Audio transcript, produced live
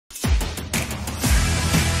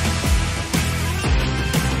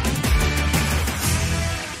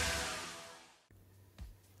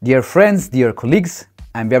Dear friends, dear colleagues,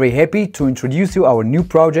 I'm very happy to introduce you our new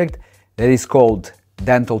project that is called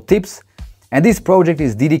Dental Tips. And this project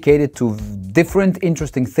is dedicated to different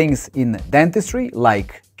interesting things in dentistry,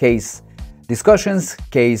 like case discussions,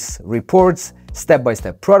 case reports,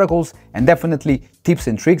 step-by-step protocols, and definitely tips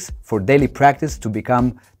and tricks for daily practice to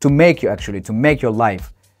make your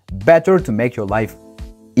life better, to make your life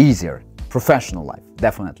easier, professional life,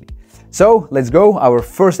 definitely. So let's go. Our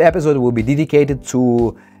first episode will be dedicated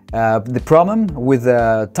to the problem with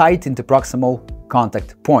a tight interproximal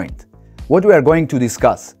contact point. What we are going to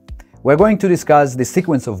discuss? We're going to discuss the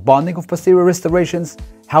sequence of bonding of posterior restorations,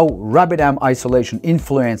 how rubber-dam isolation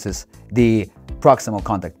influences the proximal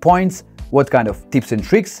contact points, what kind of tips and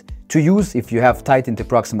tricks to use if you have tight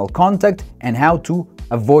interproximal contact, and how to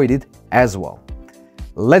avoid it as well.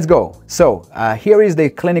 Let's go. So here is the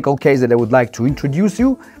clinical case that I would like to introduce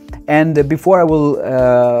you. And before I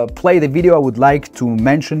will play the video, I would like to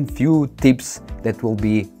mention few tips that will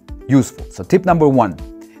be useful. So tip number one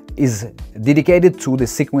is dedicated to the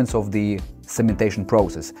sequence of the cementation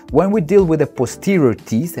process. When we deal with the posterior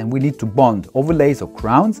teeth and we need to bond overlays or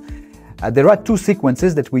crowns, there are two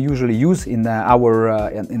sequences that we usually use in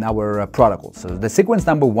our protocols. So the sequence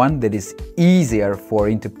number one that is easier for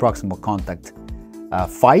interproximal contact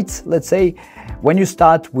fights, let's say, when you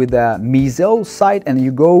start with the mesial side and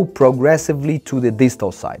you go progressively to the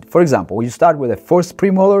distal side. For example, you start with the first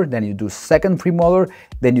premolar, then you do second premolar,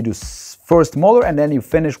 then you do first molar, and then you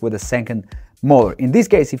finish with the second molar. In this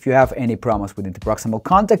case, if you have any problems with interproximal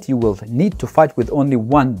contact, you will need to fight with only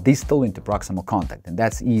one distal interproximal contact, and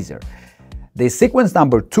that's easier. The sequence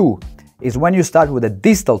number two is when you start with a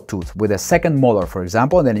distal tooth, with a second molar, for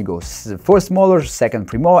example, and then you go first molar, second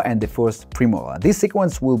premolar, and the first premolar. This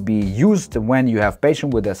sequence will be used when you have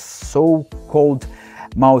patient with a so-called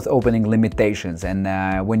mouth opening limitations, and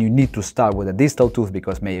when you need to start with a distal tooth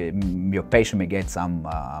because your patient may get some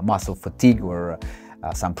muscle fatigue or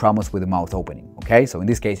some problems with the mouth opening. Okay, so in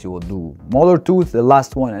this case you will do molar tooth, the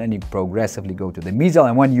last one, and then you progressively go to the mesial,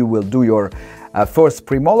 and when you will do your first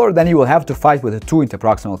premolar, then you will have to fight with the two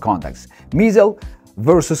interproximal contacts, mesial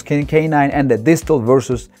versus canine and the distal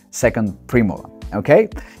versus second premolar. Okay,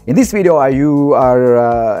 in this video you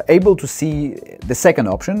are able to see the second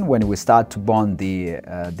option when we start to bond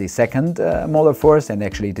the second molar first, and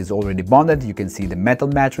actually it is already bonded. You can see the metal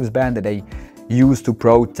matrix band that I use to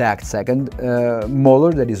protect second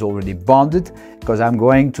molar that is already bonded, because I'm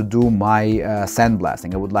going to do my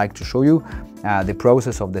sandblasting. I would like to show you the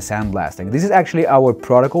process of the sandblasting. This is actually our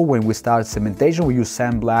protocol when we start cementation. We use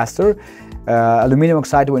sandblaster, aluminum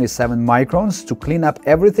oxide 27 microns to clean up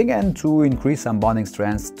everything and to increase some bonding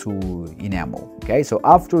strength to enamel. Okay, so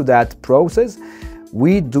after that process,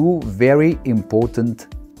 we do very important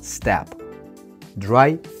step: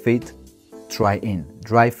 dry fit, try in.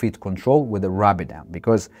 Dry fit control with the rubber-dam,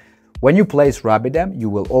 because when you place rubber-dam, you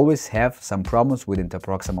will always have some problems with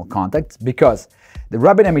interproximal contact, because the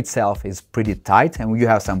rubber-dam itself is pretty tight and you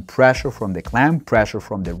have some pressure from the clamp, pressure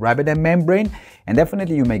from the rubber-dam membrane, and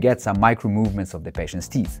definitely you may get some micro movements of the patient's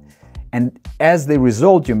teeth. And as the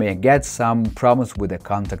result, you may get some problems with the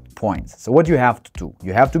contact points. So what you have to do?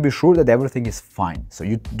 You have to be sure that everything is fine. So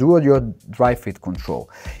you do your dry fit control.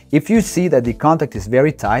 If you see that the contact is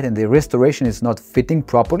very tight and the restoration is not fitting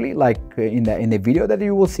properly, like in the video that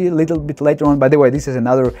you will see a little bit later on. By the way, this is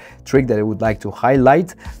another trick that I would like to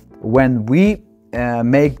highlight. When we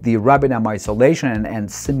make the rubber-dam isolation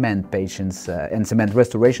and cement patients and cement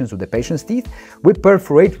restorations of the patient's teeth, we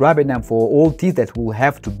perforate rubber-dam for all teeth that will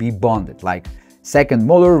have to be bonded, like second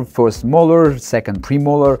molar, first molar, second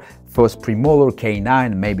premolar, first premolar,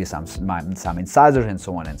 canine, maybe some incisors, and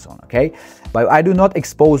so on and so on. Okay, but I do not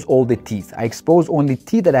expose all the teeth. I expose only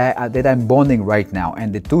teeth that I'm bonding right now,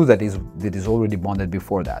 and the tooth that is already bonded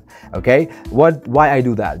before that. Okay, why I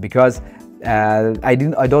do that? Because I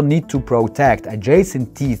don't need to protect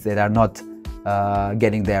adjacent teeth that are not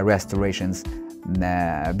getting their restorations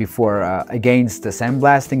before against the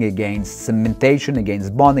sandblasting, against cementation,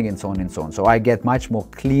 against bonding, and so on and so on. So I get much more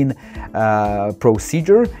clean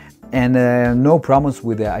procedure and no problems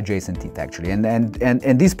with the adjacent teeth actually.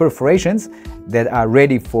 And these perforations that are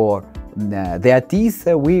ready for their teeth,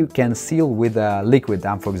 we can seal with liquid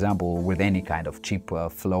dam, for example, with any kind of cheap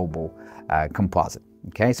flowable composite.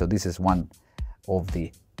 Okay, so this is one of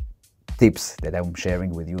the tips that I'm sharing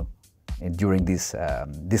with you during this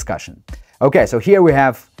discussion. Okay, so here we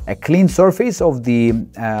have a clean surface of the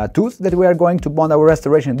tooth that we are going to bond our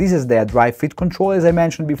restoration. This is the dry fit control, as I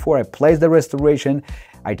mentioned before. I place the restoration,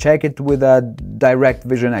 I check it with a direct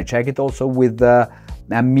vision, I check it also with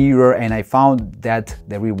a mirror, and I found that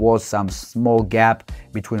there was some small gap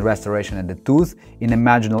between restoration and the tooth in a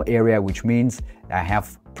marginal area, which means I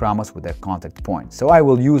have problems with the contact point. So I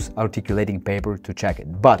will use articulating paper to check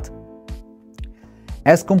it. But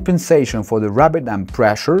as compensation for the rubber dam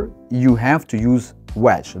pressure, you have to use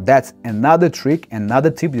wedge. That's another trick, another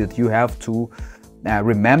tip that you have to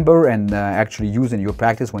remember and actually use in your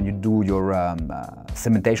practice when you do your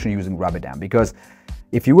cementation using rubber dam. Because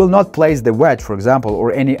if you will not place the wedge, for example,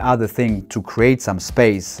 or any other thing to create some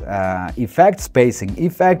spacing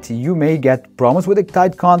effect, you may get problems with the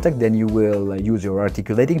tight contact. Then you will use your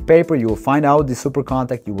articulating paper, you will find out the super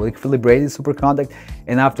contact, you will equilibrate the super contact,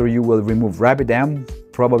 and after you will remove rubber dam,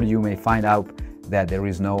 probably you may find out that there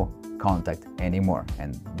is no contact anymore,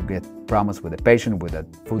 and you get problems with the patient, with the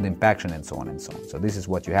food impaction, and so on and so on. So this is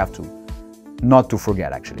what you have to not to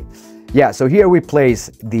forget, actually. Yeah, so here we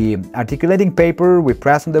place the articulating paper, we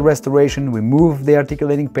press on the restoration, we move the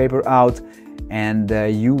articulating paper out, and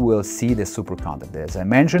you will see the super contact. As I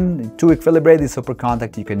mentioned, to equilibrate the super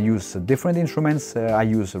contact, you can use different instruments. I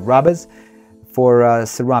use rubbers for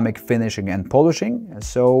ceramic finishing and polishing.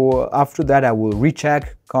 So after that, I will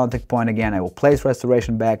recheck contact point again, I will place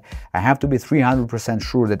restoration back. I have to be 300%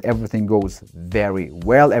 sure that everything goes very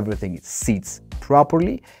well, everything sits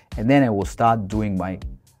properly, and then I will start doing my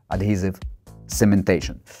adhesive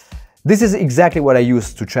cementation. This is exactly what I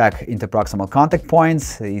use to check interproximal contact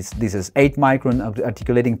points. This is 8 micron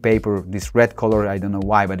articulating paper, this red color, I don't know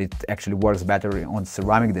why, but it actually works better on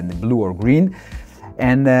ceramic than the blue or green.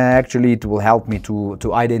 And actually it will help me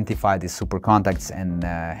to identify these super contacts and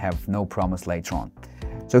have no problems later on.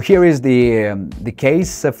 So here is the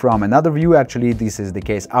case from another view. Actually, this is the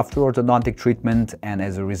case after orthodontic treatment, and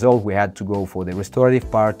as a result we had to go for the restorative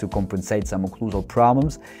part to compensate some occlusal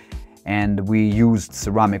problems, and we used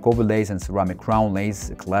ceramic overlays and ceramic crown lays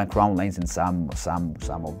in some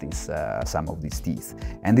of these teeth.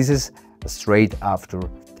 And this is straight after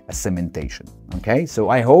a cementation. Okay, so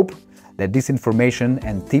I hope that this information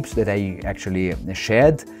and tips that I actually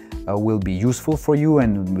shared will be useful for you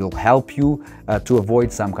and will help you to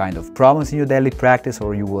avoid some kind of problems in your daily practice,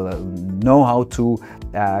 or you will know how to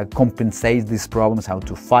compensate these problems, how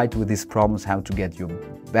to fight with these problems, how to get your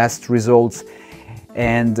best results.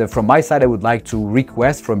 And from my side, I would like to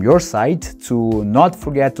request from your side to not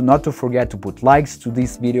to forget to put likes to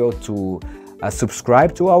this video, to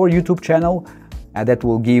subscribe to our YouTube channel. That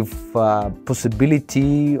will give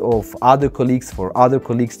possibility of other colleagues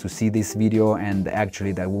to see this video, and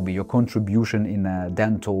actually that will be your contribution in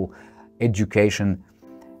dental education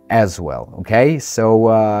as well. Okay,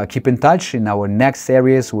 so keep in touch. In our next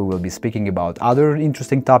series we will be speaking about other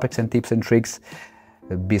interesting topics and tips and tricks.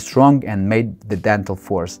 Be strong and may the dental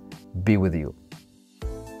force be with you.